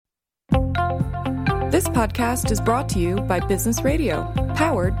This podcast is brought to you by Business Radio,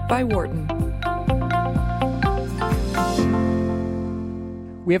 powered by Wharton.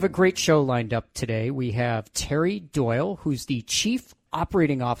 We have a great show lined up today. We have Terry Doyle, who's the Chief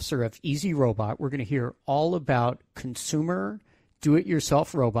Operating Officer of Easy Robot. We're going to hear all about consumer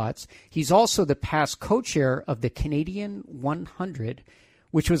do-it-yourself robots. He's also the past co-chair of the Canadian 100,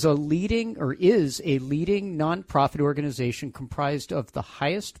 which was is a leading nonprofit organization comprised of the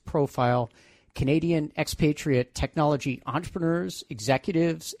highest profile Canadian expatriate technology entrepreneurs,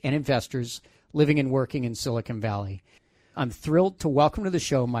 executives, and investors living and working in Silicon Valley. I'm thrilled to welcome to the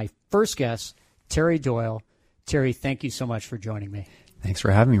show my first guest, Terry Doyle. Terry, thank you so much for joining me. Thanks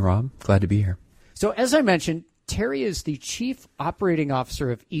for having me, Rob. Glad to be here. So as I mentioned, Terry is the Chief Operating Officer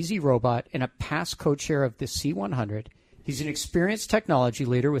of Easy Robot and a past co-chair of the C100. He's an experienced technology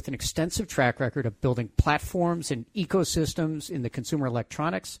leader with an extensive track record of building platforms and ecosystems in the consumer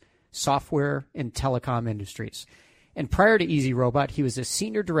electronics, software, and telecom industries. And prior to Easy Robot, he was a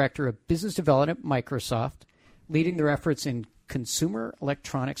Senior Director of Business Development at Microsoft, leading their efforts in consumer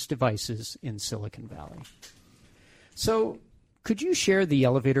electronics devices in Silicon Valley. So could you share the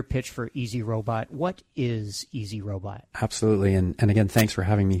elevator pitch for Easy Robot? What is Easy Robot? Absolutely. And again, thanks for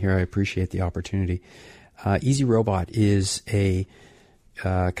having me here. I appreciate the opportunity. Easy Robot is a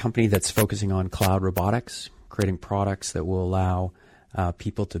company that's focusing on cloud robotics, creating products that will allow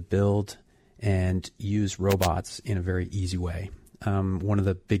people to build and use robots in a very easy way. One of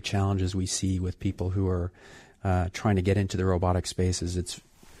the big challenges we see with people who are trying to get into the robotic space is it's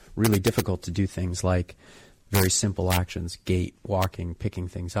really difficult to do things like very simple actions, gait, walking, picking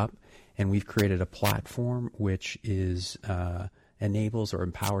things up. And we've created a platform which enables or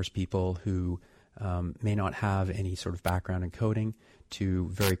empowers people who may not have any sort of background in coding to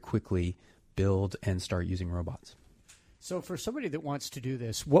very quickly build and start using robots. So for somebody that wants to do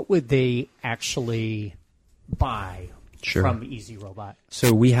this, what would they actually buy from Easy Robot?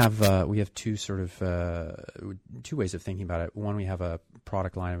 So we have two ways of thinking about it. One, we have a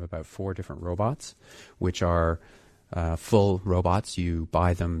product line of about 4 different robots, which are full robots. You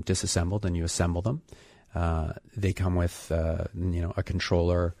buy them disassembled and you assemble them. They come with a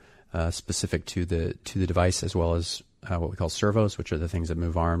controller specific to the device, as well as what we call servos, which are the things that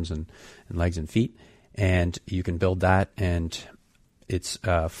move arms and legs and feet. And you can build that, and it's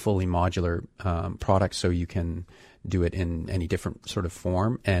a fully modular product, so you can do it in any different sort of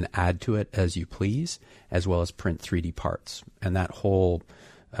form and add to it as you please, as well as print 3D parts. And that whole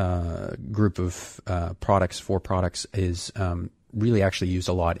group of products, 4 products, is really actually used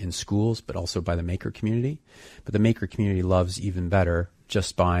a lot in schools, but also by the maker community. But the maker community loves even better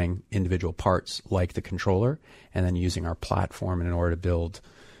just buying individual parts like the controller and then using our platform in order to build,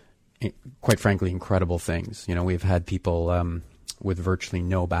 quite frankly, incredible things. You know, we've had people with virtually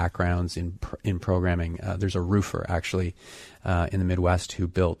no backgrounds in programming. There's a roofer actually in the Midwest who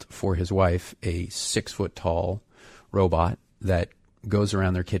built for his wife a 6-foot-tall robot that goes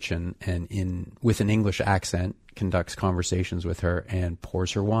around their kitchen and with an English accent conducts conversations with her and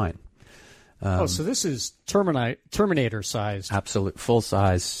pours her wine. So this is Terminator-sized. Absolute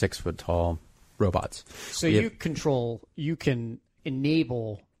full-size 6-foot-tall robots. So you can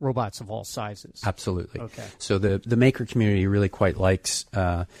enable robots of all sizes. Absolutely. Okay. So the maker community really quite likes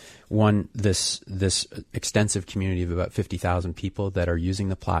this extensive community of about 50,000 people that are using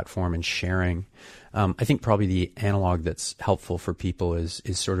the platform and sharing. I think probably the analog that's helpful for people is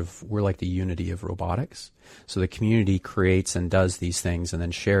sort of, we're like the Unity of robotics. So the community creates and does these things and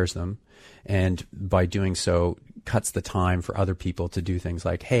then shares them, and by doing so cuts the time for other people to do things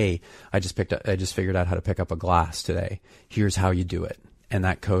like, hey, I just figured out how to pick up a glass today. Here's how you do it. And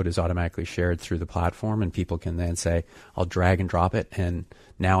that code is automatically shared through the platform, and people can then say, I'll drag and drop it, and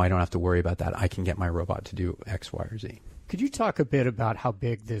now I don't have to worry about that. I can get my robot to do X, Y, or Z. Could you talk a bit about how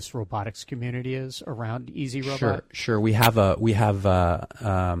big this robotics community is around Easy Robot? Sure. We have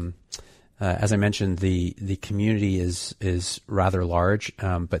as I mentioned, the community is rather large,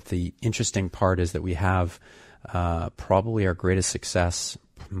 but the interesting part is that we have probably our greatest success.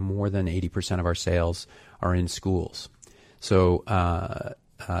 More than 80% of our sales are in schools. So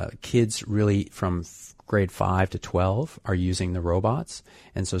kids really from grade 5 to 12 are using the robots,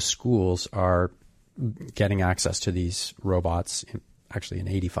 and so schools are getting access to these robots actually in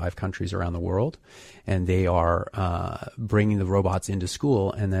 85 countries around the world, and they are bringing the robots into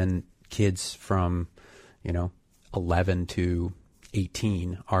school, and then kids from 11 to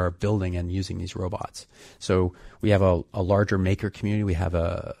 18 are building and using these robots. So we have a larger maker community. We have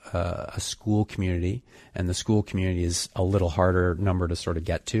a school community, and the school community is a little harder number to sort of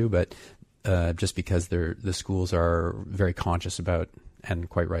get to, but just because the schools are very conscious about, and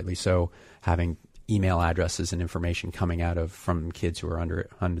quite rightly so, having email addresses and information coming out from kids who are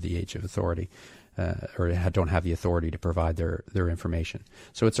under the age of authority, or don't have the authority to provide their information.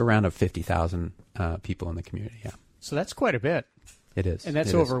 So it's around 50,000 people in the community. Yeah. So that's quite a bit. It is. And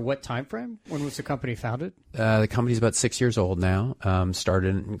that's over what time frame? When was the company founded? The company's about 6 years old now.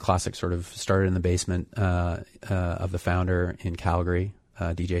 Started in the basement of the founder in Calgary,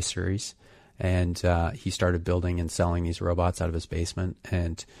 DJ Series. And he started building and selling these robots out of his basement.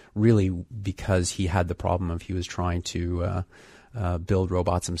 And really because he had the problem of he was trying to build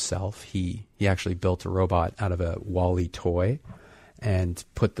robots himself, he actually built a robot out of a Wall-E toy and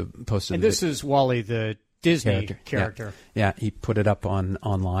posted. And this is Wall-E, the Disney character. Yeah, he put it up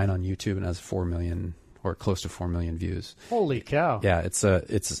online on YouTube and has 4 million or close to 4 million views. Holy cow! Yeah,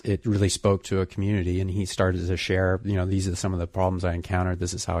 it really spoke to a community, and he started to share. These are some of the problems I encountered.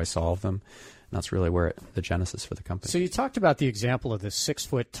 This is how I solved them. And that's really where the genesis for the company. So you talked about the example of this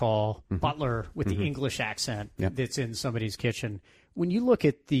 6-foot-tall butler with the English accent that's in somebody's kitchen. When you look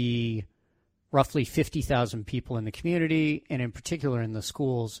at the roughly 50,000 people in the community, and in particular in the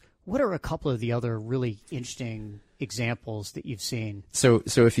schools, what are a couple of the other really interesting examples that you've seen? So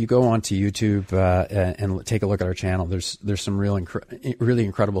if you go onto YouTube and take a look at our channel, there's some really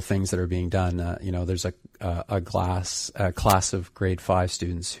incredible things that are being done. There's a class of grade 5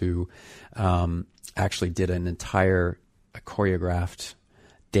 students who actually did an entire choreographed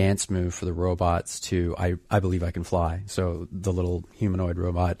dance move for the robots to I Believe I Can Fly. So the little humanoid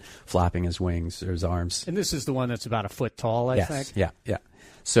robot flapping his wings or his arms. And this is the one that's about a foot tall, I think. Yeah.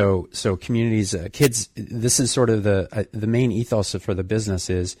 So communities, kids. This is sort of the main ethos for the business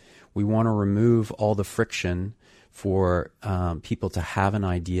is we want to remove all the friction for people to have an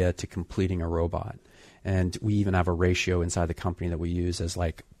idea to completing a robot, and we even have a ratio inside the company that we use as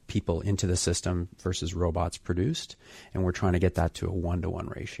like people into the system versus robots produced, and we're trying to get that to a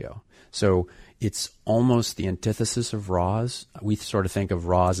 1-to-1 ratio. So it's almost the antithesis of ROS. We sort of think of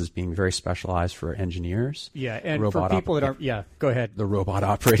ROS as being very specialized for engineers. Yeah, and for people that aren't, go ahead. The robot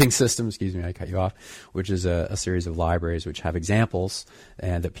operating system, excuse me, I cut you off, which is a series of libraries which have examples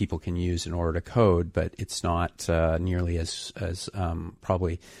and that people can use in order to code, but it's not nearly as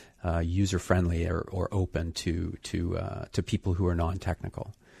probably user-friendly or open to people who are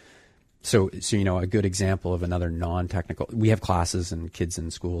non-technical. So a good example of another non-technical. We have classes and kids in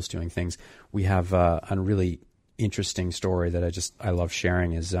schools doing things. We have a really interesting story that I love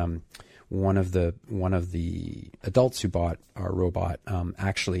sharing. Is one of the adults who bought our robot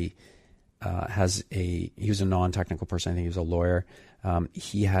actually he was a non-technical person. I think he was a lawyer.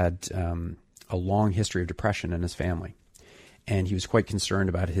 He had a long history of depression in his family, and he was quite concerned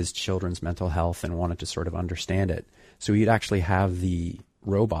about his children's mental health and wanted to sort of understand it. So he'd actually have the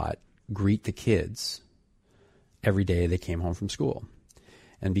robot greet the kids every day they came home from school.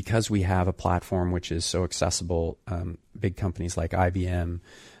 And because we have a platform which is so accessible, big companies like IBM,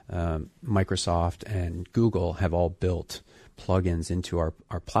 Microsoft, and Google have all built plugins into our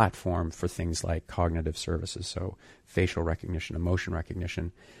platform for things like cognitive services, so facial recognition, emotion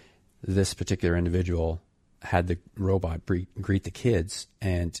recognition. This particular individual had the robot greet the kids,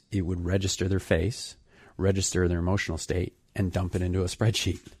 and it would register their face, register their emotional state, and dump it into a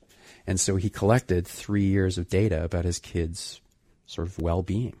spreadsheet. And so he collected 3 years of data about his kids' sort of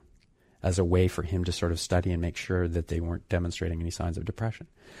well-being as a way for him to sort of study and make sure that they weren't demonstrating any signs of depression.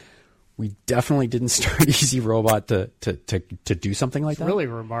 We definitely didn't start Easy Robot to do something like that. It's a really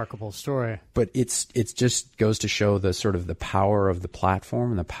remarkable story. But it just goes to show the sort of the power of the platform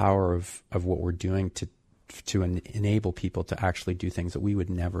and the power of what we're doing to enable people to actually do things that we would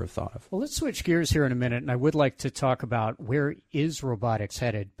never have thought of. Well, let's switch gears here in a minute, and I would like to talk about where is robotics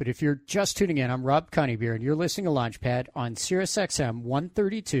headed. But if you're just tuning in, I'm Rob Conybeare, and you're listening to Launchpad on SiriusXM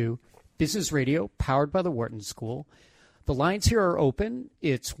 132, Business Radio, powered by the Wharton School. The lines here are open.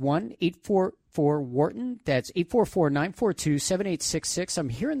 It's 1-844-WHARTON. That's 844-942-7866. I'm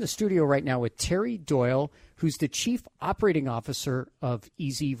here in the studio right now with Terry Doyle, who's the Chief Operating Officer of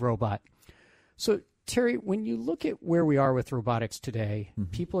Easy Robot. So, Terry, when you look at where we are with robotics today,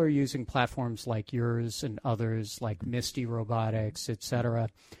 people are using platforms like yours and others like Misty Robotics, et cetera,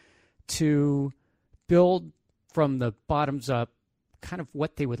 to build from the bottoms up kind of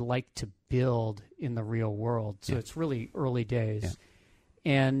what they would like to build in the real world. So it's really early days. Yeah.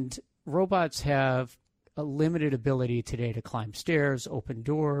 And robots have a limited ability today to climb stairs, open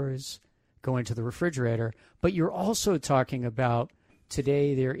doors, go into the refrigerator. But you're also talking about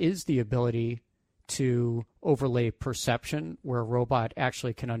today there is the ability to overlay perception where a robot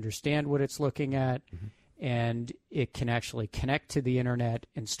actually can understand what it's looking at, and it can actually connect to the internet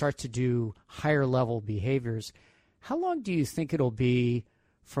and start to do higher level behaviors. How long do you think it'll be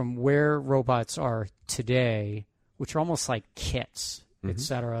from where robots are today, which are almost like kits, et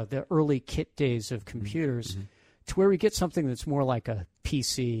cetera, the early kit days of computers, to where we get something that's more like a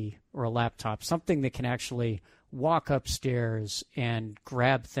PC or a laptop, something that can actually walk upstairs and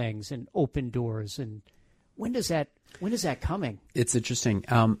grab things and open doors. And when is that coming? It's interesting.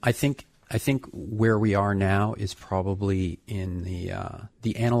 I think where we are now is probably in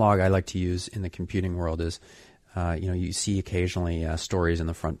the analog I like to use in the computing world is, you see occasionally stories in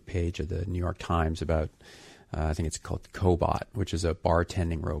the front page of the New York Times about, I think it's called Cobot, which is a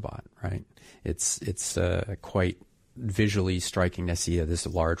bartending robot, right? It's quite visually striking to see this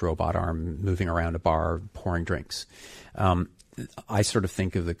large robot arm moving around a bar pouring drinks. I sort of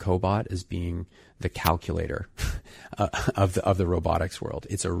think of the Cobot as being the calculator of the robotics world.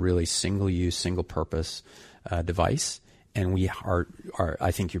 It's a really single-use, single-purpose device, and we are.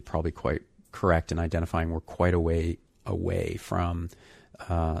 I think you're probably quite correct in identifying we're quite a way away from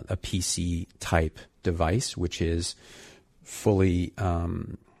a PC type device, which is fully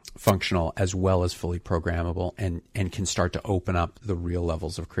functional as well as fully programmable, and can start to open up the real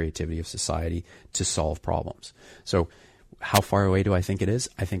levels of creativity of society to solve problems. So how far away do I think it is?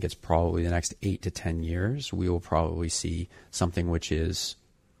 I think it's probably the next 8 to 10 years. We will probably see something which is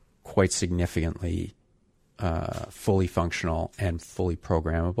quite significantly fully functional and fully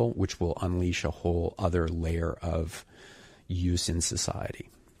programmable, which will unleash a whole other layer of use in society.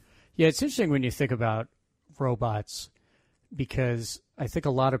 Yeah, it's interesting when you think about robots, because I think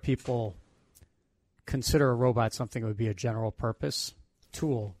a lot of people consider a robot something that would be a general purpose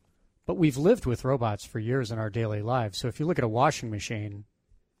tool. But we've lived with robots for years in our daily lives. So if you look at a washing machine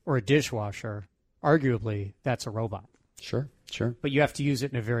or a dishwasher, arguably that's a robot. Sure. But you have to use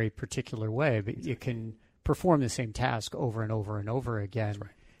it in a very particular way. But you can perform the same task over and over and over again. That's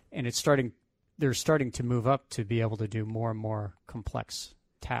right. And they're starting to move up to be able to do more and more complex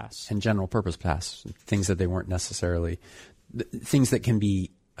tasks. And general purpose tasks, things that they weren't necessarily, things that can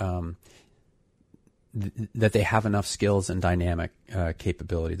be, that they have enough skills and dynamic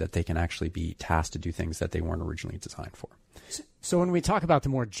capability that they can actually be tasked to do things that they weren't originally designed for. So when we talk about the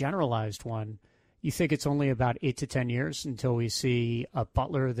more generalized one, you think it's only about 8 to 10 years until we see a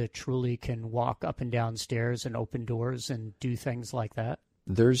butler that truly can walk up and down stairs and open doors and do things like that?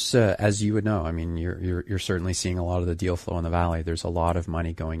 There's, as you would know, I mean, you're certainly seeing a lot of the deal flow in the Valley. There's a lot of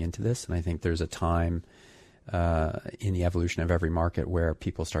money going into this, and I think there's a time in the evolution of every market where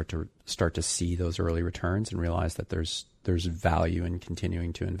people start to see those early returns and realize that there's value in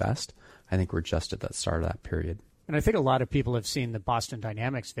continuing to invest. I think we're just at that start of that period. And I think a lot of people have seen the Boston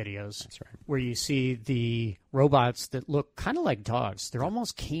Dynamics videos. That's right. Where you see the robots that look kind of like dogs. They're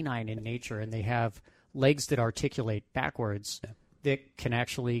almost canine in nature, and they have legs that articulate backwards that can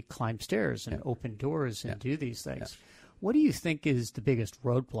actually climb stairs and open doors and do these things. Yeah. What do you think is the biggest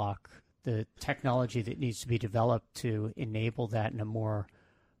roadblock, the technology that needs to be developed to enable that in a more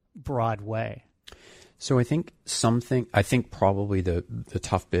broad way? So I think probably the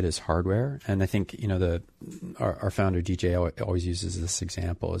tough bit is hardware. And I think, our founder DJ always uses this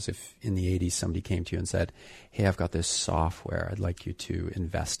example as if in the 80s somebody came to you and said, "Hey, I've got this software. I'd like you to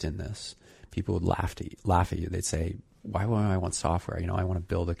invest in this." People would laugh at you. They'd say, "Why would I want software? I want to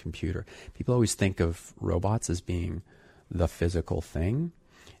build a computer." People always think of robots as being the physical thing.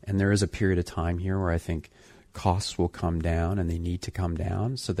 And there is a period of time here where I think costs will come down, and they need to come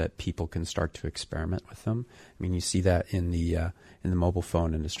down so that people can start to experiment with them. I mean, you see that in the mobile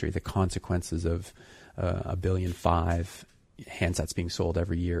phone industry. The consequences of $1.5 billion handsets being sold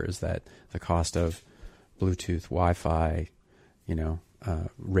every year is that the cost of Bluetooth, Wi-Fi,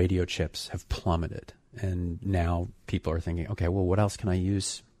 radio chips have plummeted. And now people are thinking, okay, well, what else can I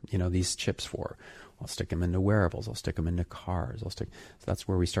use, these chips for? I'll stick them into wearables. I'll stick them into cars. So that's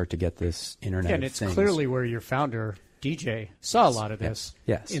where we start to get this Internet and of Things. It's clearly where your founder, DJ, saw a lot of this.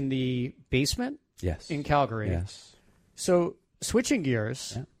 Yes. In the basement? Yes. In Calgary. Yes. So switching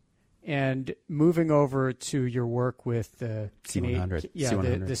gears and moving over to your work with the C100.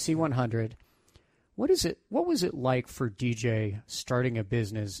 The C100. What was it like for DJ starting a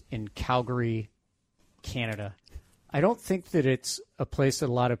business in Calgary, Canada? I don't think that it's a place that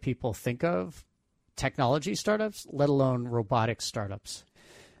a lot of people think of technology startups, let alone robotic startups.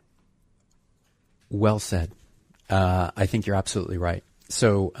 Well said. I think you're absolutely right.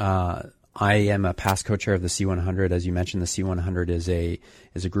 So I am a past co-chair of the C100. As you mentioned, the C100 is a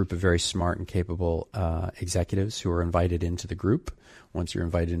group of very smart and capable executives who are invited into the group. Once you're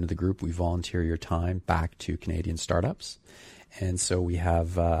invited into the group, we volunteer your time back to Canadian startups. And so we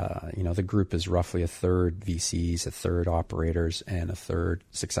have, the group is roughly a third VCs, a third operators, and a third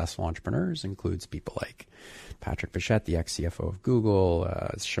successful entrepreneurs. Includes people like Patrick Pichette, the ex-CFO of Google,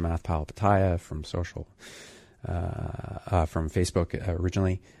 Shamath Palihapitiya from from Facebook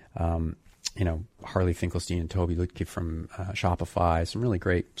originally. Harley Finkelstein and Toby Lutke from Shopify, some really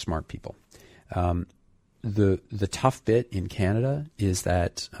great, smart people. The tough bit in Canada is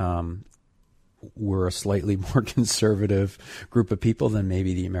that we're a slightly more conservative group of people than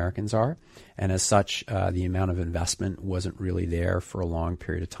maybe the Americans are. And as such, the amount of investment wasn't really there for a long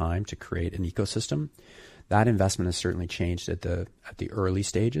period of time to create an ecosystem. That investment has certainly changed at the early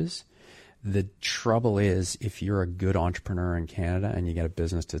stages. The trouble is, if you're a good entrepreneur in Canada and you get a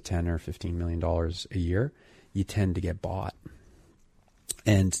business to $10 or $15 million a year, you tend to get bought.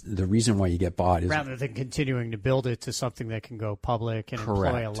 And the reason why you get bought is rather than continuing to build it to something that can go public and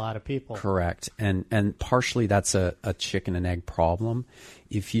employ a lot of people. Correct. And partially that's a chicken and egg problem.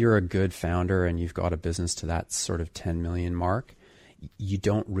 If you're a good founder and you've got a business to that sort of 10 million mark, you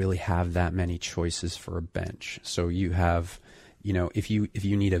don't really have that many choices for a bench. So you have, if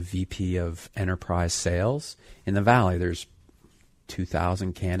you need a VP of enterprise sales in the Valley, there's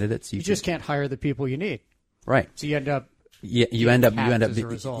 2,000 candidates. You just can't hire the people you need. Right. So you end up you're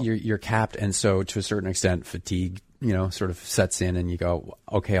capped, and so to a certain extent, fatigue, sort of sets in, and you go,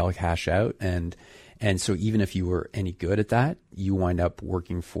 okay, I'll cash out, and so even if you were any good at that, you wind up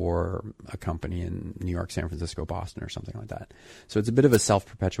working for a company in New York, San Francisco, Boston, or something like that. So it's a bit of a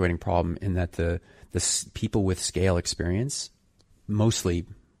self-perpetuating problem in that the people with scale experience, mostly,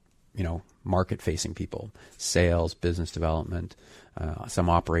 market-facing people, sales, business development, some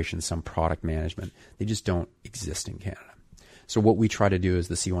operations, some product management, they just don't exist in Canada. So what we try to do as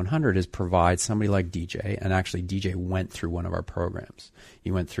the C100 is provide somebody like DJ, and actually DJ went through one of our programs.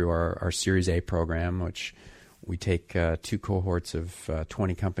 He went through our Series A program, which we take two cohorts of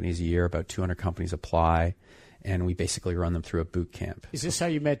 20 companies a year, about 200 companies apply, and we basically run them through a boot camp. Is this how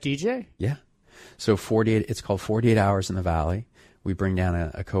you met DJ? Yeah. So it's called 48 Hours in the Valley. We bring down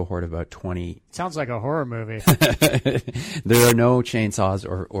a cohort of about 20. Sounds like a horror movie. There are no chainsaws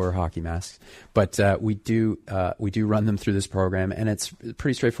or hockey masks, but we do run them through this program, and it's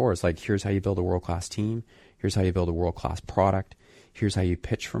pretty straightforward. It's like, here's how you build a world-class team. Here's how you build a world-class product. Here's how you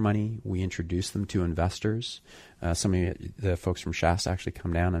pitch for money. We introduce them to investors. Some of the folks from Shasta actually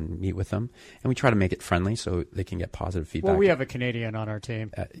come down and meet with them, and we try to make it friendly so they can get positive feedback. Well, we have a Canadian on our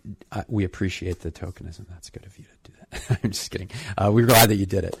team. We appreciate the tokenism. That's good of you to do that. I'm just kidding. We're glad that you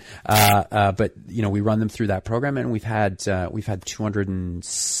did it. But we run them through that program, and we've had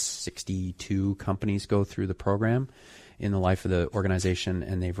 262 companies go through the program in the life of the organization,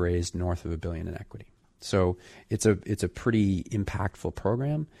 and they've raised north of $1 billion in equity. So it's a pretty impactful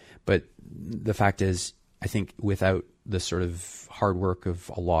program. But the fact is, I think without the sort of hard work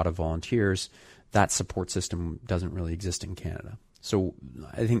of a lot of volunteers, that support system doesn't really exist in Canada. So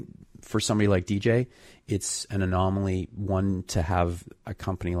I think for somebody like DJ, it's an anomaly, one, to have a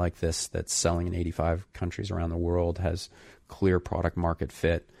company like this that's selling in 85 countries around the world, has clear product market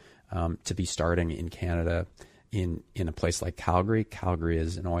fit, to be starting in Canada in a place like Calgary. Calgary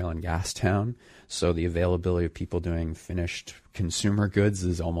is an oil and gas town, so the availability of people doing finished consumer goods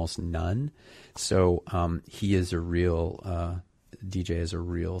is almost none. So DJ is a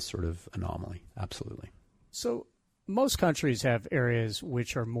real sort of anomaly. Absolutely. So most countries have areas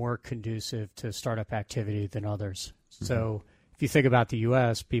which are more conducive to startup activity than others. Mm-hmm. So if you think about the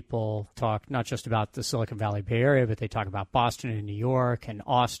U.S., people talk not just about the Silicon Valley Bay Area, but they talk about Boston and New York and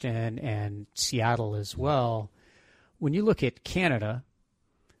Austin and Seattle as well. When you look at Canada,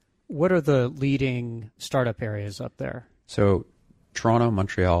 what are the leading startup areas up there? So Toronto,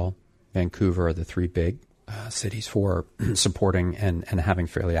 Montreal, Vancouver are the three big cities for supporting and having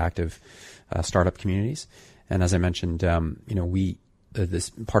fairly active startup communities. And as I mentioned, this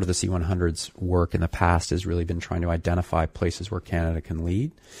part of the C100's work in the past has really been trying to identify places where Canada can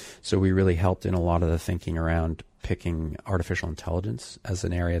lead. So we really helped in a lot of the thinking around picking artificial intelligence as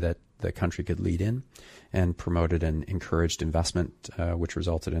an area that the country could lead in, and promoted and encouraged investment, which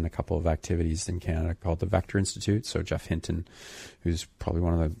resulted in a couple of activities in Canada called the Vector Institute. So Jeff Hinton, who's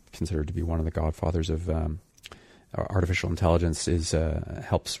probably considered to be one of the godfathers of artificial intelligence,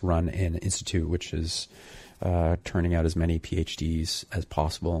 helps run an institute which is turning out as many PhDs as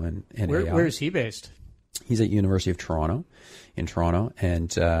possible in AI. Where is he based? He's at University of Toronto, in Toronto,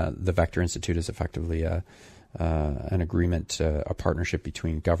 and the Vector Institute is effectively a an agreement, a partnership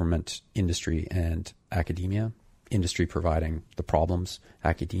between government, industry, and academia. Industry providing the problems,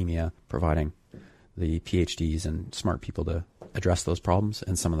 academia providing the PhDs and smart people to address those problems,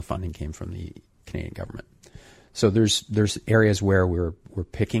 and some of the funding came from the Canadian government. So there's areas where we're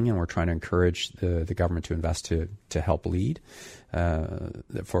picking, and we're trying to encourage the government to invest to help lead,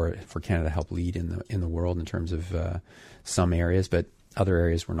 for Canada to help lead in the world in terms of some areas, but other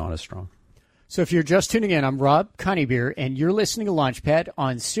areas we're not as strong. So if you're just tuning in, I'm Rob Conybeer, and you're listening to Launchpad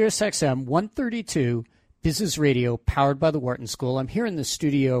on SiriusXM 132 Business Radio, powered by the Wharton School. I'm here in the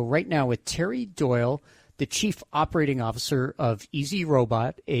studio right now with Terry Doyle, the Chief Operating Officer of Easy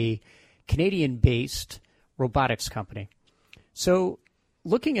Robot, a Canadian-based robotics company. So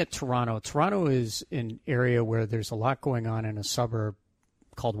looking at Toronto is an area where there's a lot going on in a suburb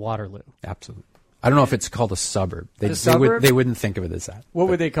called Waterloo. Absolutely. I don't know if it's called a suburb. They wouldn't think of it as that. What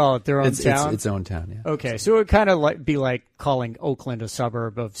would they call it? Their own town? It's its own town, yeah. Okay, so it would kind of be like calling Oakland a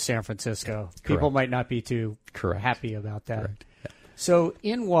suburb of San Francisco. Correct. People might not be too Correct. happy about that. Correct. Yeah. So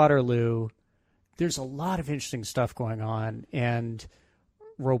in Waterloo, there's a lot of interesting stuff going on, and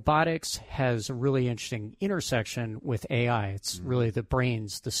robotics has a really interesting intersection with AI. It's really the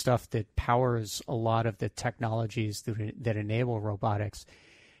brains, the stuff that powers a lot of the technologies that enable robotics.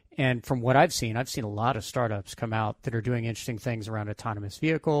 And from what I've seen a lot of startups come out that are doing interesting things around autonomous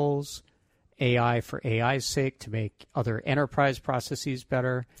vehicles, AI for AI's sake to make other enterprise processes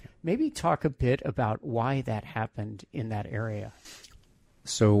better. Maybe talk a bit about why that happened in that area.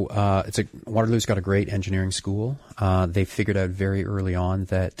 So Waterloo's got a great engineering school. They figured out very early on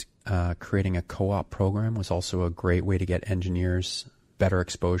that creating a co-op program was also a great way to get engineers better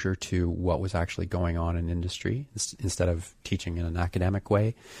exposure to what was actually going on in industry instead of teaching in an academic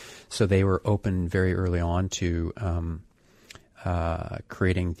way. So they were open very early on to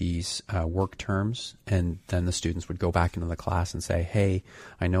creating these work terms, and then the students would go back into the class and say, hey,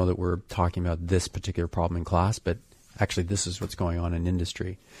 I know that we're talking about this particular problem in class, but actually this is what's going on in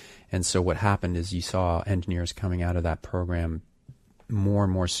industry. And so what happened is you saw engineers coming out of that program more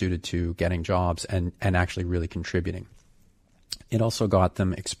and more suited to getting jobs and actually really contributing. It also got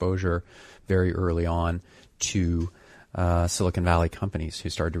them exposure very early on to Silicon Valley companies who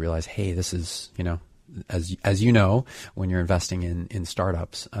started to realize, hey, this is, as you know, when you're investing in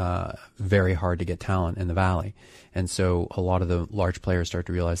startups, very hard to get talent in the Valley. And so a lot of the large players started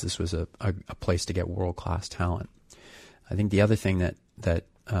to realize this was a place to get world-class talent. I think the other thing that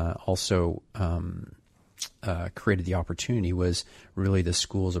also created the opportunity was really the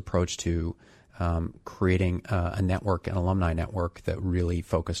school's approach to creating a network, an alumni network that really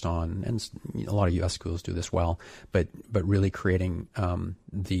focused on, and a lot of U.S. schools do this well, but really creating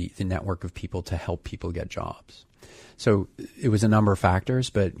the network of people to help people get jobs. So it was a number of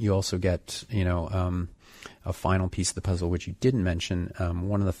factors, but you also get, a final piece of the puzzle, which you didn't mention.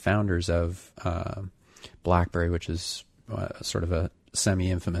 One of the founders of BlackBerry, which is sort of a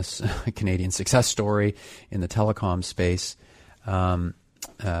semi-infamous Canadian success story in the telecom space,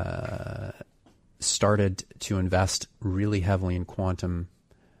 started to invest really heavily in quantum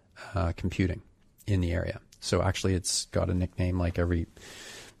computing in the area. So actually it's got a nickname like every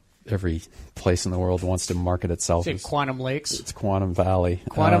place in the world wants to market itself. Is it Quantum Lakes? It's Quantum Valley.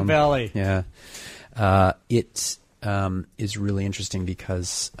 Quantum Valley. Yeah. It is really interesting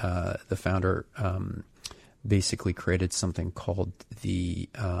because the founder basically created something called the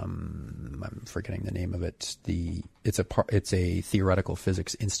I'm forgetting the name of it. It's a theoretical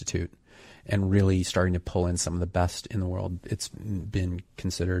physics institute, and really starting to pull in some of the best in the world. It's been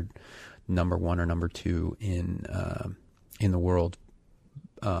considered number one or number two in the world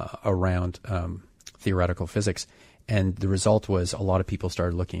around theoretical physics. And the result was a lot of people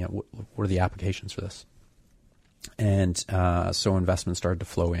started looking at what are the applications for this. And so investment started to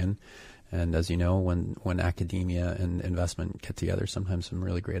flow in. And as you know, when academia and investment get together, sometimes some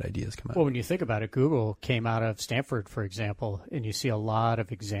really great ideas come out. Well, when you think about it, Google came out of Stanford, for example, and you see a lot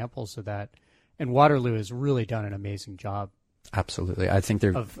of examples of that. And Waterloo has really done an amazing job. Absolutely. I think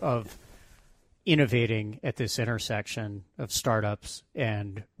they're of innovating at this intersection of startups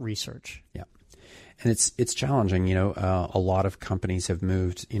and research. Yeah. And it's challenging. A lot of companies have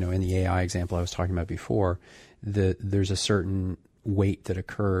moved, in the AI example I was talking about before, there's a certain weight that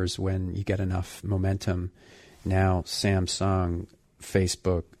occurs when you get enough momentum. Now, Samsung,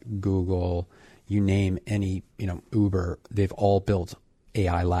 Facebook, Google, you name any, Uber, they've all built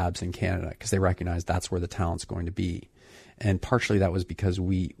AI labs in Canada because they recognize that's where the talent's going to be. And partially that was because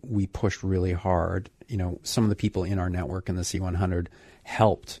we pushed really hard. Some of the people in our network in the C100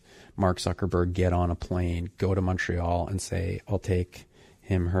 helped Mark Zuckerberg get on a plane, go to Montreal and say, I'll take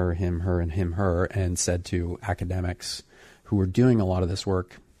him, her, and him, her, and said to academics who were doing a lot of this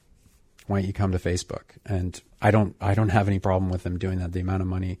work, why don't you come to Facebook? And I don't have any problem with them doing that. The amount of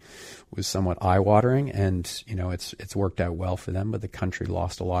money was somewhat eye-watering, and it's worked out well for them, but the country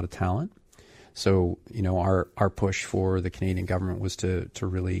lost a lot of talent. So our push for the Canadian government was to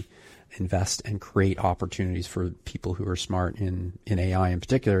really invest and create opportunities for people who are smart in AI in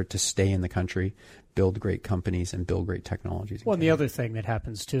particular to stay in the country, build great companies, and build great technologies. Well, and the other thing that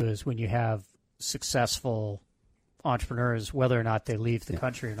happens too is when you have successful entrepreneurs, whether or not they leave the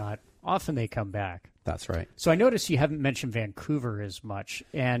country or not, often they come back. That's right. So I noticed you haven't mentioned Vancouver as much.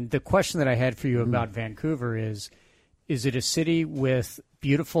 And the question that I had for you about Vancouver is it a city with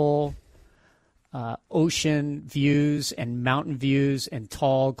beautiful ocean views and mountain views and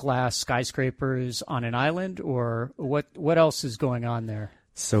tall glass skyscrapers on an island, or what else is going on there?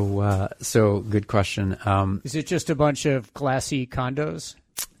 So good question. Is it just a bunch of glassy condos?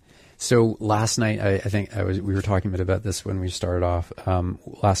 So last night, I think we were talking a bit about this when we started off.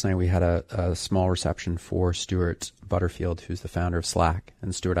 Last night we had a small reception for Stuart Butterfield, who's the founder of Slack,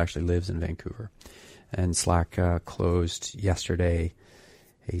 and Stuart actually lives in Vancouver. And Slack closed yesterday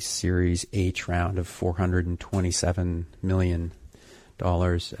a Series H round of $427 million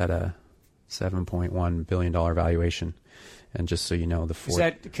at a $7.1 billion valuation. And just so you know, is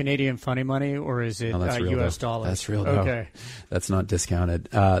that Canadian funny money, or is it U.S. dollars? That's real dough. Okay. That's not discounted.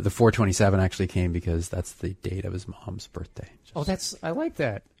 The 427 actually came because that's the date of his mom's birthday. I like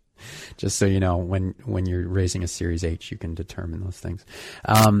that. Just so you know, when you're raising a Series H, you can determine those things.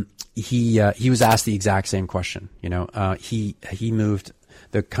 He was asked the exact same question. He moved.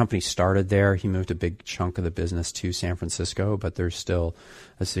 The company started there. He moved a big chunk of the business to San Francisco, but there's still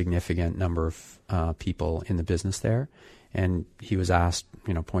a significant number of people in the business there. And he was asked,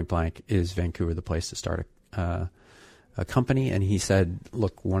 point blank, is Vancouver the place to start a company? And he said,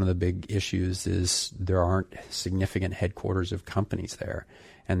 look, one of the big issues is there aren't significant headquarters of companies there.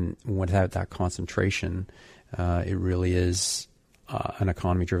 And without that concentration, it really is an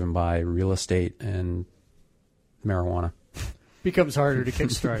economy driven by real estate and marijuana. Becomes harder to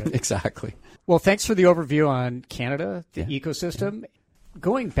get started. Exactly. Well, thanks for the overview on Canada, the ecosystem. Yeah.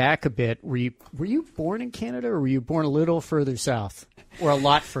 Going back a bit, were you born in Canada, or were you born a little further south, or a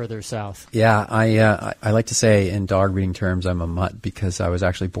lot further south? Yeah, I like to say in dog breeding terms I'm a mutt, because I was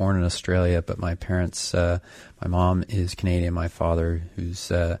actually born in Australia, but my parents, my mom is Canadian, my father,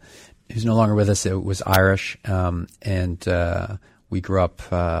 who's no longer with us, it was Irish, and we grew up.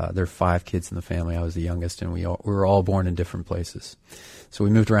 There are 5 kids in the family. I was the youngest, and we were all born in different places, so we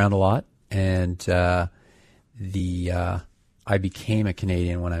moved around a lot, and I became a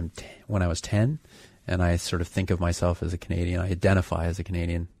Canadian when I was 10, and I sort of think of myself as a Canadian. I identify as a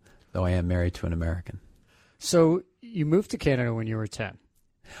Canadian, though I am married to an American. So you moved to Canada when you were 10?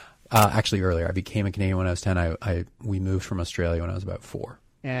 Actually, earlier. I became a Canadian when I was 10. We moved from Australia when I was about 4.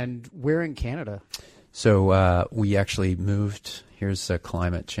 And where in Canada? So we actually moved. Here's a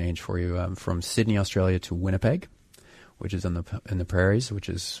climate change for you. From Sydney, Australia, to Winnipeg, which is in the prairies, which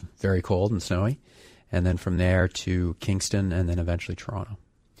is very cold and snowy. And then from there to Kingston, and then eventually Toronto.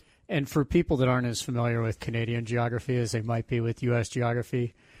 And for people that aren't as familiar with Canadian geography as they might be with U.S.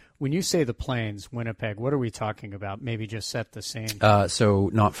 geography, when you say the plains, Winnipeg, what are we talking about? Maybe just set the scene. So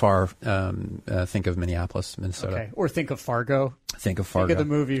not far. Think of Minneapolis, Minnesota. Okay. Or think of Fargo. Think of Fargo. Think of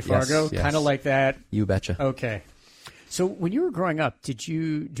the movie Fargo. Yes. Kind of like that. You betcha. Okay. So when you were growing up, did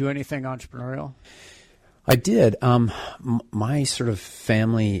you do anything entrepreneurial? I did. My sort of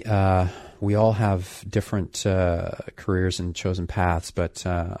family, we all have different careers and chosen paths, but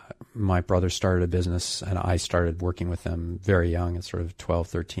my brother started a business, and I started working with them very young, at sort of 12,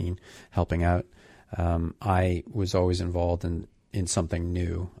 13, helping out. I was always involved in something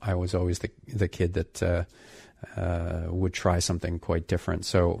new. I was always the kid that would try something quite different.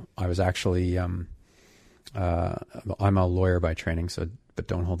 So I was actually, I'm a lawyer by training, but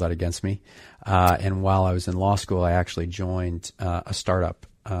don't hold that against me. And while I was in law school, I actually joined a startup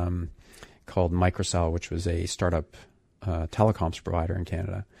called Microcell, which was a startup telecoms provider in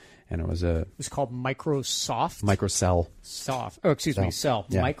Canada. And it was called Microsoft? Microcell. Cell.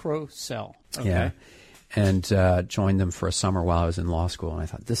 Yeah. Microcell. Okay. Yeah. And joined them for a summer while I was in law school. And I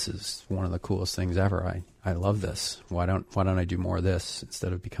thought, this is one of the coolest things ever. I love this. Why don't I do more of this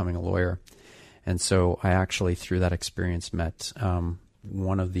instead of becoming a lawyer? And so I actually, through that experience, met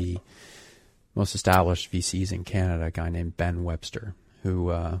one of the most established VCs in Canada, a guy named Ben Webster, who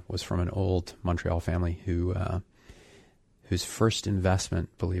was from an old Montreal family whose first investment,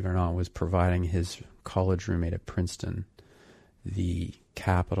 believe it or not, was providing his college roommate at Princeton the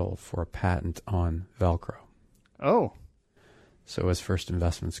capital for a patent on Velcro. Oh. So as first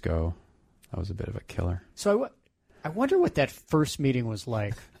investments go, that was a bit of a killer. So I wonder what that first meeting was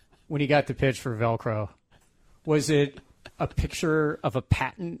like when you got the pitch for Velcro. Was it a picture of a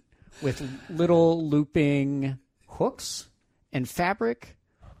patent with little looping hooks and fabric?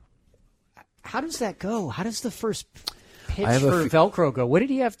 How does that go? How does the first pitch for Velcro go? What did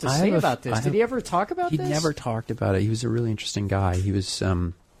he have to say about this? Did he ever talk about this? He never talked about it. He was a really interesting guy. He was,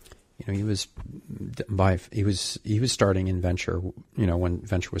 he was starting in venture. When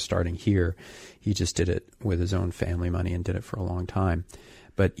venture was starting here, he just did it with his own family money and did it for a long time.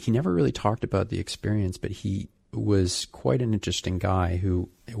 But he never really talked about the experience. But he was quite an interesting guy who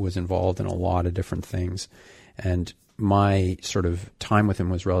was involved in a lot of different things. And my sort of time with him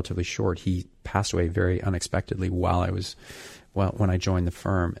was relatively short. He passed away very unexpectedly when I joined the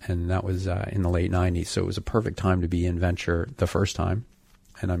firm, and that was in the late 90s. So it was a perfect time to be in venture the first time.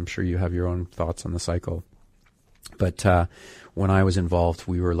 And I'm sure you have your own thoughts on the cycle. But when I was involved,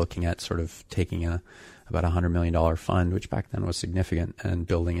 we were looking at sort of taking about $100 million fund, which back then was significant, and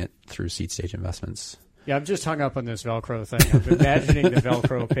building it through seed stage investments. Yeah, I'm just hung up on this Velcro thing. I'm imagining the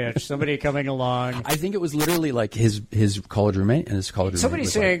Velcro pitch. Somebody coming along. I think it was literally like his college roommate and his college roommate. Somebody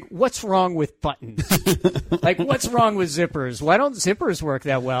was saying, what's wrong with buttons? Like, what's wrong with zippers? Why don't zippers work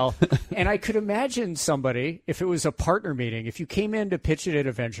that well? And I could imagine somebody, if it was a partner meeting, if you came in to pitch it at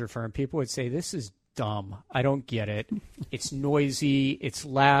a venture firm, people would say, this is dumb. I don't get it. It's noisy. It's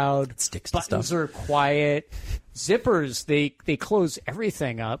loud. It sticks to stuff. Buttons are quiet. Zippers, they close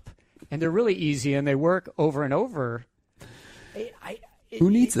everything up. And they're really easy, and they work over and over. Who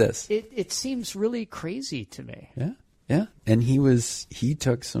needs this? It seems really crazy to me. Yeah. And he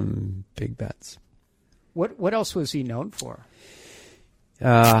took some big bets. What else was he known for?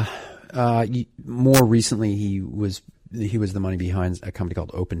 More recently, he was the money behind a company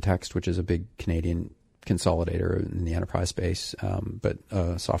called OpenText, which is a big Canadian consolidator in the enterprise space, but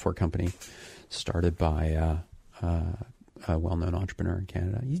a software company started by a well-known entrepreneur in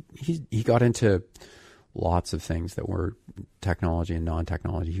Canada. He got into lots of things that were technology and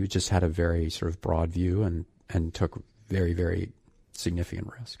non-technology. He just had a very sort of broad view and took very, very significant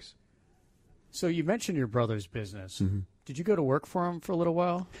risks. So you mentioned your brother's business. Mm-hmm. Did you go to work for him for a little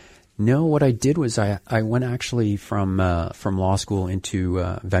while? No, what I did was I went actually from law school into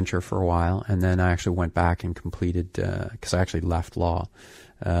venture for a while, and then I actually went back and completed, because I actually left law,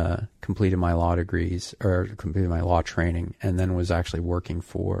 completed my law degrees, or completed my law training, and then was actually working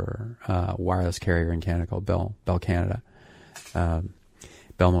for a wireless carrier in Canada called Bell Canada.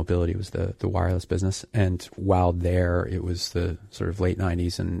 Bell Mobility was the wireless business, and while there, it was the sort of late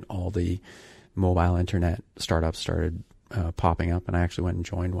 90s, and all the mobile internet startups started popping up, and I actually went and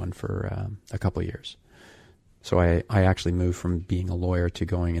joined one for a couple of years. So I actually moved from being a lawyer to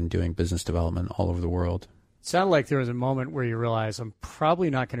going and doing business development all over the world. It sounded like there was a moment where you realized, I'm probably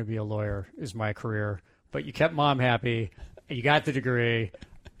not going to be a lawyer is my career, but you kept mom happy, you got the degree,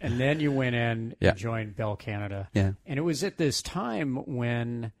 and then you went in and joined Bell Canada. Yeah. And it was at this time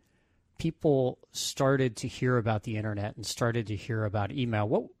when people started to hear about the internet and started to hear about email.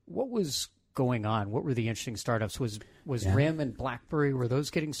 What was going on? What were the interesting startups? Was RIM and BlackBerry, were those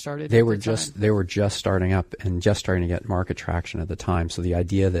getting started? They were just starting up and just starting to get market traction at the time. So the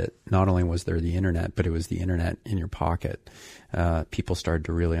idea that not only was there the internet, but it was the internet in your pocket, people started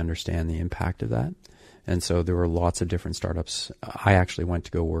to really understand the impact of that. And so there were lots of different startups. I actually went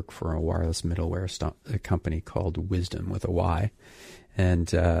to go work for a wireless middleware a company called Wisdom with a Y. And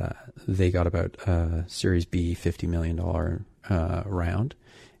they got about Series B $50 million round.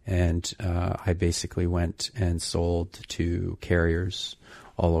 And I basically went and sold to carriers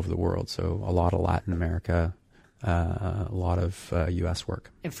all over the world. So a lot of Latin America, a lot of U.S. work.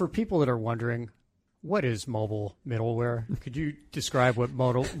 And for people that are wondering, what is mobile middleware? Could you describe what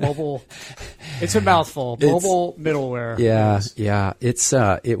mobile? It's a mouthful. Mobile middleware. Yeah.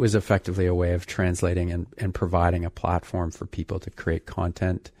 It was effectively a way of translating and providing a platform for people to create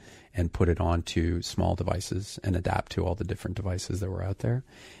content and put it onto small devices and adapt to all the different devices that were out there.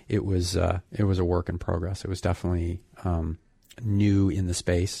 It was a work in progress. It was definitely new in the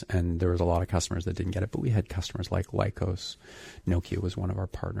space, and there was a lot of customers that didn't get it, but we had customers like Lycos. Nokia was one of our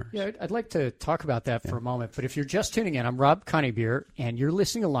partners. Yeah, I'd like to talk about that for a moment, but if you're just tuning in, I'm Rob Conybeare, and you're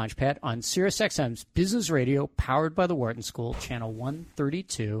listening to Launchpad on SiriusXM's Business Radio, powered by the Wharton School, channel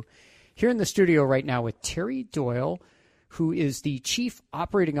 132. Here in the studio right now with Terry Doyle, who is the Chief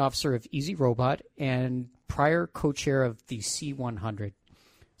Operating Officer of Easy Robot and prior co-chair of the C100.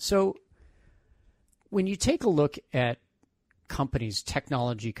 So when you take a look at companies,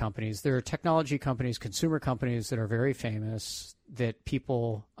 technology companies, there are technology companies, consumer companies that are very famous that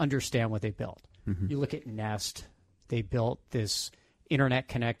people understand what they built. Mm-hmm. You look at Nest, They built this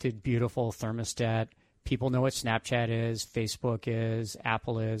internet-connected, beautiful thermostat. People know what Snapchat is, Facebook is,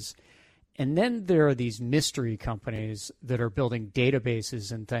 Apple is. And then there are these mystery companies that are building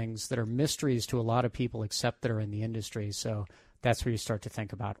databases and things that are mysteries to a lot of people except that are in the industry. So that's where you start to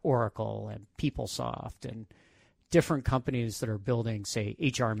think about Oracle and PeopleSoft and different companies that are building, say,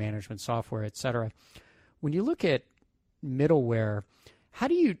 HR management software, et cetera. When you look at middleware, how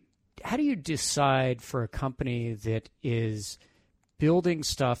do you decide for a company that is building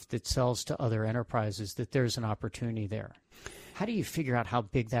stuff that sells to other enterprises that there's an opportunity there? How do you figure out how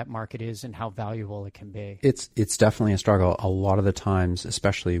big that market is and how valuable it can be? It's definitely a struggle. A lot of the times,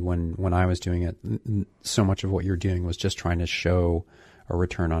 especially when I was doing it, so much of what you're doing was just trying to show a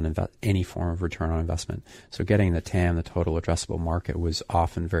return on any form of return on investment. So getting the TAM, the total addressable market, was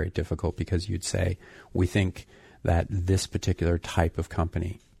often very difficult because you'd say, we think that this particular type of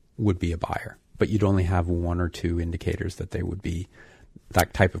company would be a buyer, but you'd only have one or two indicators that they would be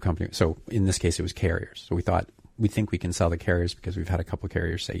that type of company. So in this case, it was carriers. So we think we can sell the carriers because we've had a couple of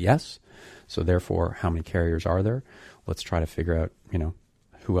carriers say yes. So therefore, how many carriers are there? Let's try to figure out,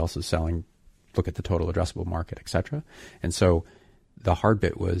 who else is selling, look at the total addressable market, et cetera. And so the hard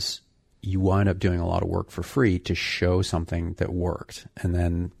bit was you wind up doing a lot of work for free to show something that worked. And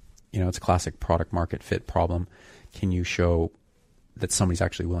then, it's a classic product market fit problem. Can you show that somebody's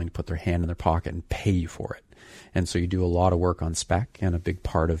actually willing to put their hand in their pocket and pay you for it? And so you do a lot of work on spec, and a big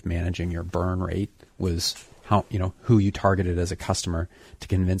part of managing your burn rate was who you targeted as a customer to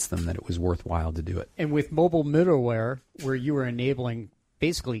convince them that it was worthwhile to do it. And with mobile middleware, where you were enabling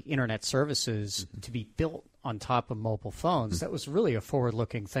basically internet services to be built on top of mobile phones, that was really a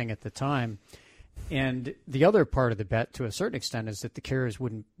forward-looking thing at the time. And the other part of the bet, to a certain extent, is that the carriers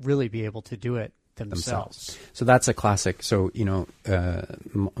wouldn't really be able to do it themselves. So that's a classic. So,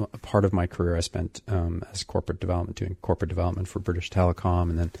 part of my career I spent as corporate development, doing corporate development for British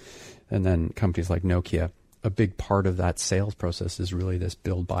Telecom and then companies like Nokia. A big part of that sales process is really this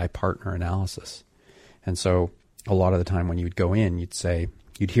build, buy, partner analysis. And so a lot of the time when you'd go in,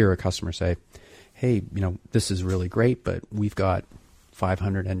 you'd hear a customer say, hey, this is really great, but we've got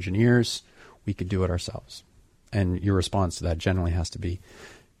 500 engineers. We could do it ourselves. And your response to that generally has to be,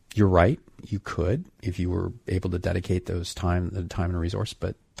 you're right, you could if you were able to dedicate the time and resource,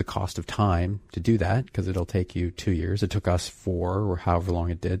 but the cost of time to do that, because it'll take you 2 years. It took us 4 or however long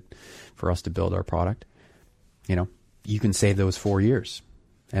it did for us to build our product. You can save those 4 years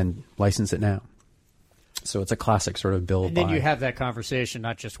and license it now. So it's a classic sort of build. And then you have that conversation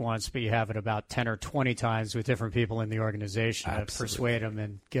not just once, but you have it about 10 or 20 times with different people in the organization to persuade them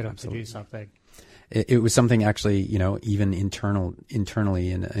and get them to do something. It was something actually, even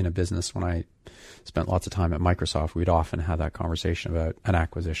internally in a business. When I spent lots of time at Microsoft, we'd often have that conversation about an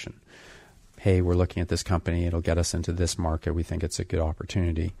acquisition. Hey, we're looking at this company. It'll get us into this market. We think it's a good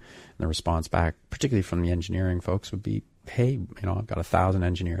opportunity. And the response back, particularly from the engineering folks, would be, hey, I've got 1,000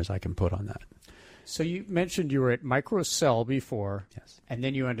 engineers I can put on that. So you mentioned you were at Microcell before, yes, and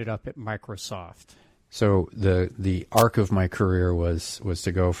then you ended up at Microsoft. So the arc of my career was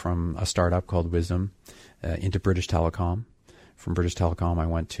to go from a startup called Wisdom into British Telecom. From British Telecom, I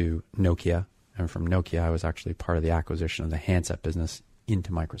went to Nokia, and from Nokia, I was actually part of the acquisition of the handset business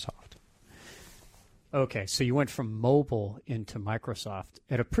into Microsoft. Okay, so you went from mobile into Microsoft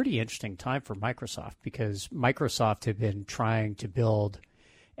at a pretty interesting time for Microsoft, because Microsoft had been trying to build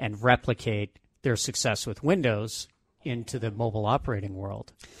and replicate their success with Windows into the mobile operating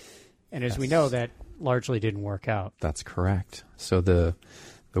world. And as we know, that largely didn't work out. That's correct. So the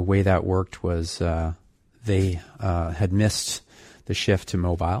way that worked was they had missed the shift to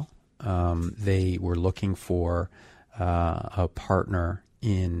mobile. They were looking for a partner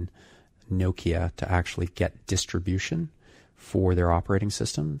in Nokia to actually get distribution for their operating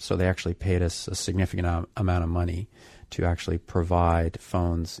system. So they actually paid us a significant amount of money to actually provide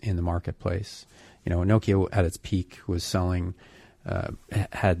phones in the marketplace. Nokia at its peak was selling,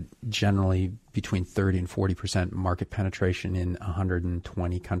 had generally between 30 and 40% market penetration in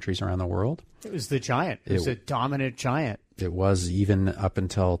 120 countries around the world. It was the giant. It was a dominant giant. It was even up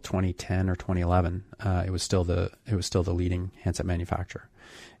until 2010 or 2011. It was still the leading handset manufacturer.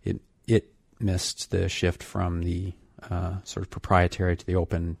 It missed the shift from the sort of proprietary to the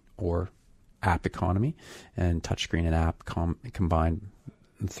open or app economy, and touchscreen and app combined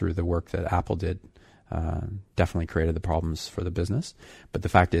through the work that Apple did definitely created the problems for the business. But the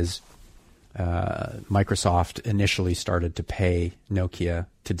fact is, Microsoft initially started to pay Nokia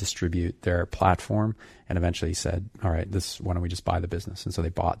to distribute their platform, and eventually said, all right, why don't we just buy the business? And so they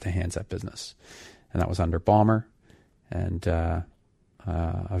bought the handset business, and that was under Ballmer. And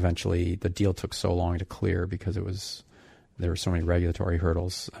Eventually, the deal took so long to clear because there were so many regulatory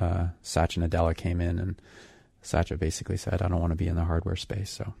hurdles. Satya Nadella came in, and Satya basically said, "I don't want to be in the hardware space."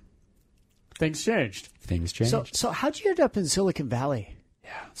 So things changed. So how'd you end up in Silicon Valley?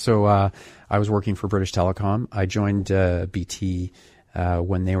 So I was working for British Telecom. I joined BT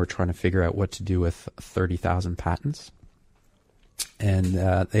when they were trying to figure out what to do with 30,000 patents. And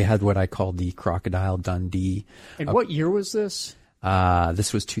they had what I called the Crocodile Dundee. And what year was this?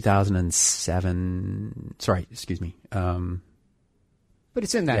 This was 2007. Sorry, excuse me. But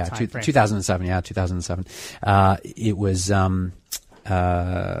it's in that time frame. 2007. Yeah, 2007. It was.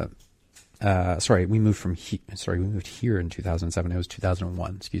 We moved here in 2007. It was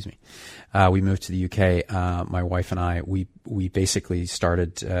 2001. Excuse me. We moved to the UK. My wife and I, we basically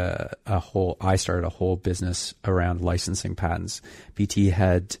started I started a whole business around licensing patents. BT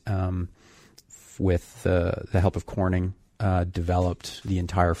had, with the help of Corning, developed the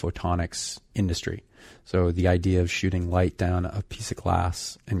entire photonics industry. So the idea of shooting light down a piece of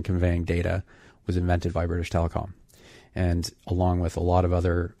glass and conveying data was invented by British Telecom. And along with a lot of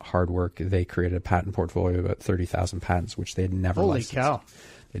other hard work, they created a patent portfolio of about 30,000 patents, which they had never licensed. Holy cow.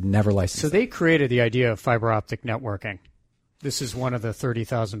 They'd never licensed. So they created the idea of fiber optic networking. This is one of the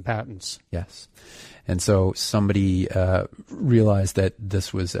 30,000 patents. Yes. And so somebody realized that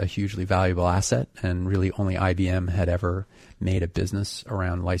this was a hugely valuable asset, and really only IBM had ever made a business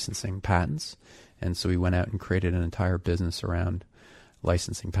around licensing patents. And so we went out and created an entire business around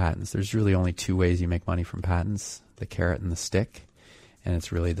licensing patents. There's really only two ways you make money from patents: the carrot and the stick. And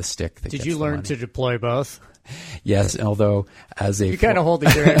it's really the stick that gets Did you learn money. to deploy both? Yes, although you kind of hold the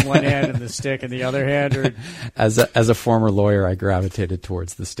carrot in one hand and the stick in the other hand, or as a former lawyer, I gravitated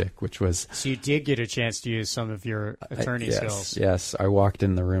towards the stick, which was. So you did get a chance to use some of your attorney skills. Yes, I walked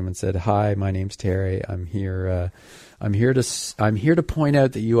in the room and said, "Hi, my name's Terry. I'm here. I'm here to point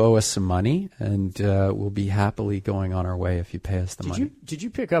out that you owe us some money, and we'll be happily going on our way if you pay us the money." Did you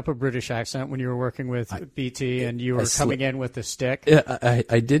pick up a British accent when you were working with BT and you were coming in with the stick? Yeah,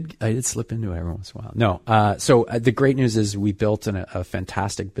 I did slip into it every once in a while. No. So the great news is we built a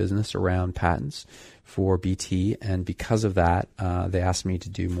fantastic business around patents for BT, and because of that, they asked me to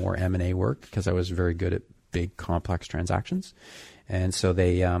do more M&A work because I was very good at big, complex transactions. And so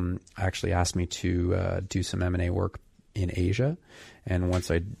they actually asked me to do some M&A work in Asia. And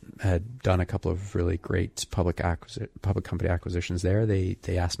once I had done a couple of really great public company acquisitions there, they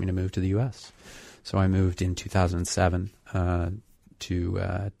asked me to move to the U.S. So I moved in 2007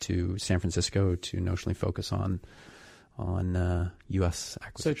 to San Francisco to notionally focus on U.S.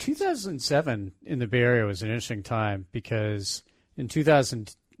 acquisitions. So 2007 in the Bay Area was an interesting time because in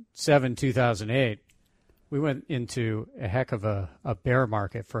 2007, 2008, we went into a heck of a bear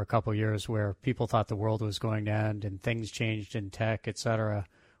market for a couple of years where people thought the world was going to end and things changed in tech, et cetera.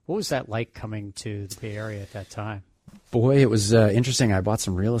 What was that like coming to the Bay Area at that time? Boy, it was interesting. I bought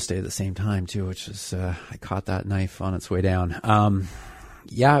some real estate at the same time too, which was I caught that knife on its way down.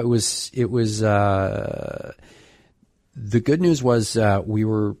 It was. The good news was we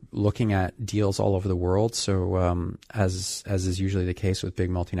were looking at deals all over the world. So as is usually the case with big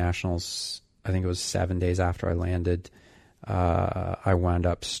multinationals, I think it was 7 days after I landed, I wound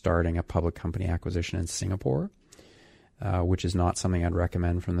up starting a public company acquisition in Singapore, which is not something I'd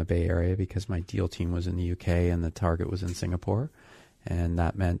recommend from the Bay Area because my deal team was in the UK and the target was in Singapore. And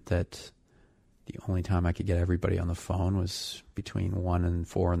that meant that the only time I could get everybody on the phone was between 1 and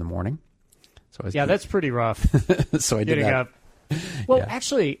 4 in the morning. So that's pretty rough. So I did getting that. Up. Well,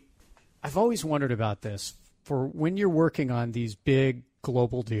 actually, I've always wondered about this. For when you're working on these big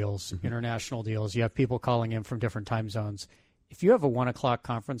global deals, international deals, you have people calling in from different time zones. If you have a 1 o'clock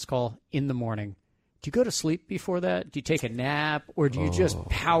conference call in the morning, do you go to sleep before that? Do you take a nap, or do you just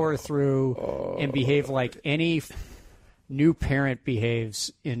power through and behave like any new parent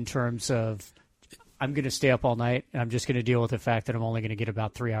behaves in terms of, I'm going to stay up all night and I'm just going to deal with the fact that I'm only going to get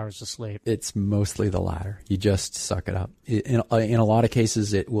about 3 hours of sleep? It's mostly the latter. You just suck it up. In a lot of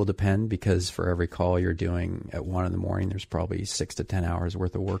cases, it will depend because for every call you're doing at 1 in the morning, there's probably 6 to 10 hours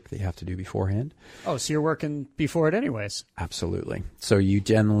worth of work that you have to do beforehand. Oh, so you're working before it anyways? Absolutely. So you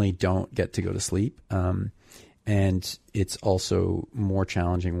generally don't get to go to sleep. And it's also more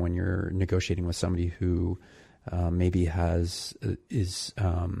challenging when you're negotiating with somebody who maybe is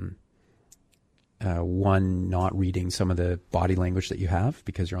one, not reading some of the body language that you have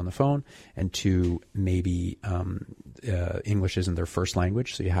because you're on the phone, and two, maybe English isn't their first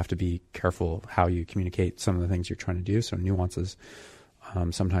language, so you have to be careful how you communicate some of the things you're trying to do, so nuances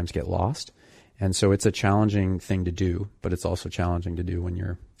sometimes get lost. And so it's a challenging thing to do, but it's also challenging to do when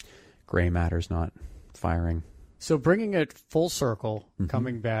your gray matter's not firing So bringing it full circle,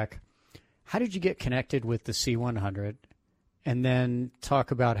 coming back, how did you get connected with the C100? And then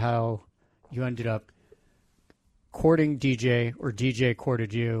talk about how you ended up courting DJ, or DJ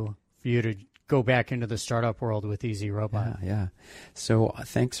courted you for you to go back into the startup world with Easy Robot. Yeah. So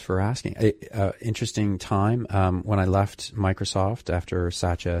thanks for asking. Interesting time. When I left Microsoft after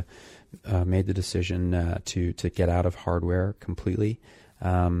Satya made the decision to get out of hardware completely,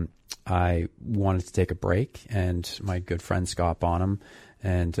 I wanted to take a break, and my good friend Scott Bonham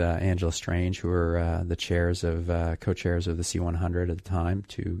and Angela Strange, who were the co-chairs of the C100 at the time,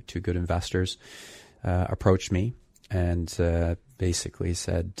 two good investors, approached me and basically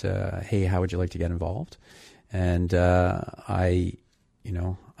said, "Hey, how would you like to get involved?" And I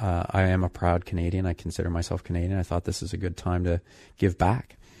am a proud Canadian. I consider myself Canadian. I thought this is a good time to give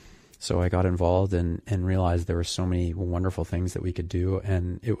back. So I got involved and realized there were so many wonderful things that we could do,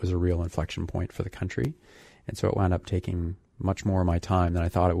 and it was a real inflection point for the country. And so it wound up taking much more of my time than I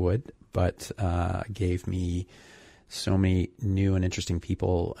thought it would, but gave me so many new and interesting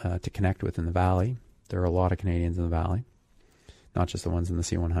people to connect with in the Valley. There are a lot of Canadians in the Valley, not just the ones in the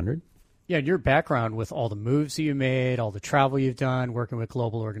C100. Yeah, and your background with all the moves that you made, all the travel you've done, working with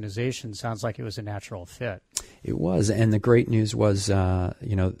global organizations, sounds like it was a natural fit. It was, and the great news was, anytime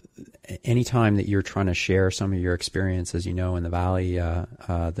that you're trying to share some of your experience, as you know, in the Valley,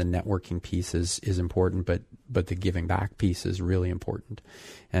 the networking piece is important, but the giving back piece is really important.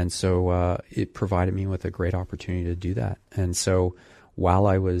 And so it provided me with a great opportunity to do that. And so while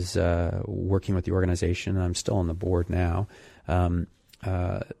I was working with the organization, and I'm still on the board now,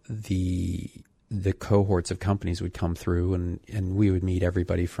 the cohorts of companies would come through, and we would meet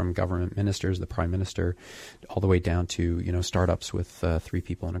everybody from government ministers, the prime minister, all the way down to startups with 3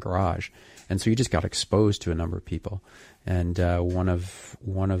 people in a garage. And so you just got exposed to a number of people. And one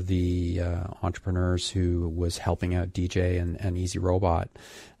of the entrepreneurs who was helping out DJ and Easy Robot,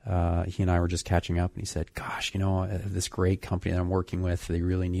 he and I were just catching up, and he said, "Gosh, this great company that I'm working with, they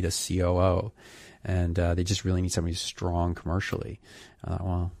really need a COO, and they just really need somebody strong commercially." I thought,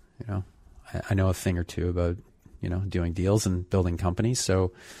 well, I know a thing or two about, doing deals and building companies.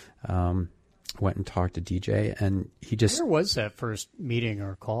 So went and talked to DJ, and he just... Where was that first meeting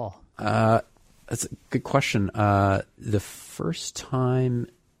or call? That's a good question. The first time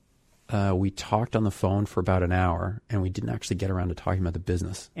we talked on the phone for about an hour, and we didn't actually get around to talking about the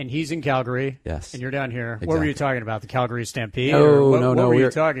business. And he's in Calgary. Yes. And you're down here. Exactly. What were you talking about? The Calgary Stampede? No. What were you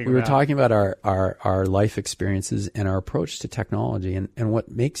talking about? We were talking about our life experiences and our approach to technology. And what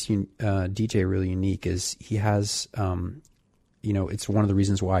makes DJ really unique is he has, it's one of the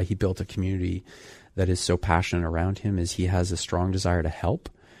reasons why he built a community that is so passionate around him, is he has a strong desire to help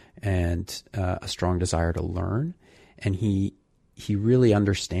and a strong desire to learn. And he really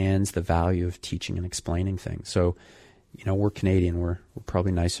understands the value of teaching and explaining things. So, we're Canadian. We're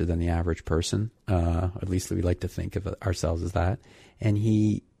probably nicer than the average person. At least we like to think of ourselves as that. And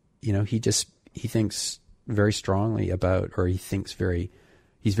he thinks very strongly about, or he's very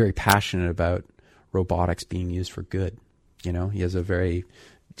passionate about robotics being used for good. He has a very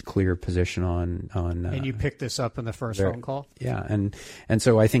clear position on. And you picked this up in the first phone call? Yeah. And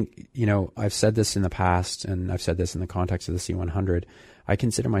so I think, I've said this in the past, and I've said this in the context of the C100. I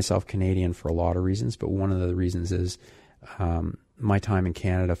consider myself Canadian for a lot of reasons, but one of the reasons is my time in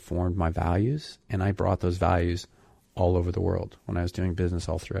Canada formed my values, and I brought those values all over the world. When I was doing business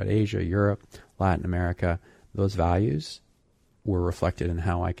all throughout Asia, Europe, Latin America, those values were reflected in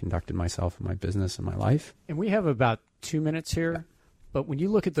how I conducted myself in my business and my life. And we have about 2 minutes here. Yeah. But when you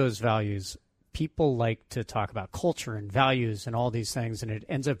look at those values, people like to talk about culture and values and all these things, and it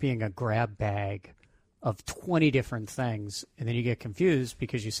ends up being a grab bag of 20 different things. And then you get confused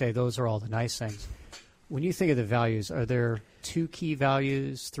because you say those are all the nice things. When you think of the values, are there 2 key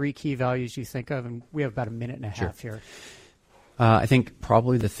values, 3 key values you think of? And we have about a minute and a half here. I think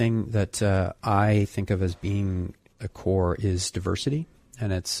probably the thing that I think of as being a core is diversity.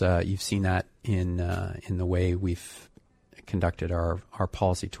 And it's you've seen that in the way we've conducted our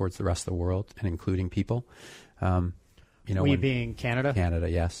policy towards the rest of the world, and including people. We being Canada? Canada,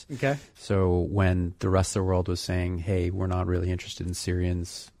 yes. Okay. So when the rest of the world was saying, "Hey, we're not really interested in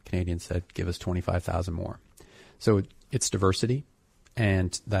Syrians," Canadians said, "Give us 25,000 more." So it's diversity,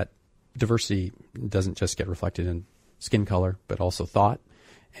 and that diversity doesn't just get reflected in skin color, but also thought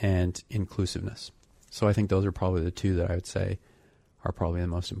and inclusiveness. So I think those are probably the 2 that I would say are probably the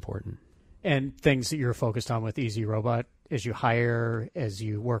most important. And things that you're focused on with Easy Robot as you hire, as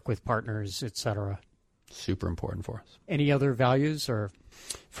you work with partners, et cetera? Super important for us. Any other values? Or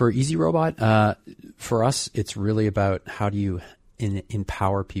for Easy Robot, for us, it's really about how do you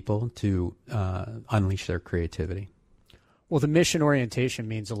empower people to unleash their creativity. Well, the mission orientation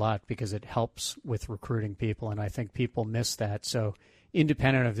means a lot because it helps with recruiting people, and I think people miss that. So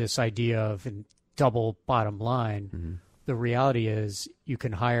independent of this idea of double bottom line, the reality is you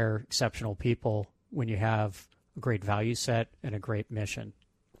can hire exceptional people when you have a great value set and a great mission.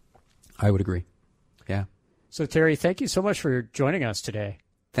 I would agree. Yeah. So, Terry, thank you so much for joining us today.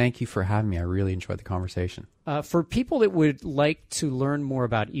 Thank you for having me. I really enjoyed the conversation. For people that would like to learn more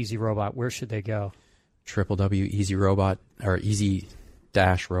about Easy Robot, where should they go? www.easyrobot or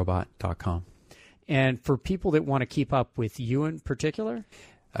easy-robot.com. And for people that want to keep up with you in particular?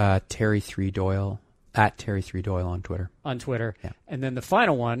 Terry3Doyle, at Terry3Doyle on Twitter. On Twitter. Yeah. And then the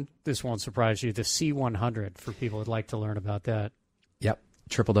final one, this won't surprise you, the C100 for people who'd like to learn about that. Yep.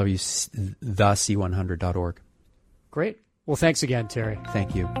 www.thec100.org. Great. Well, thanks again, Terry.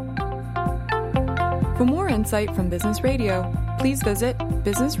 Thank you. For more insight from Business Radio, please visit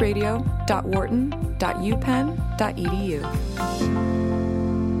businessradio.wharton.upenn.edu.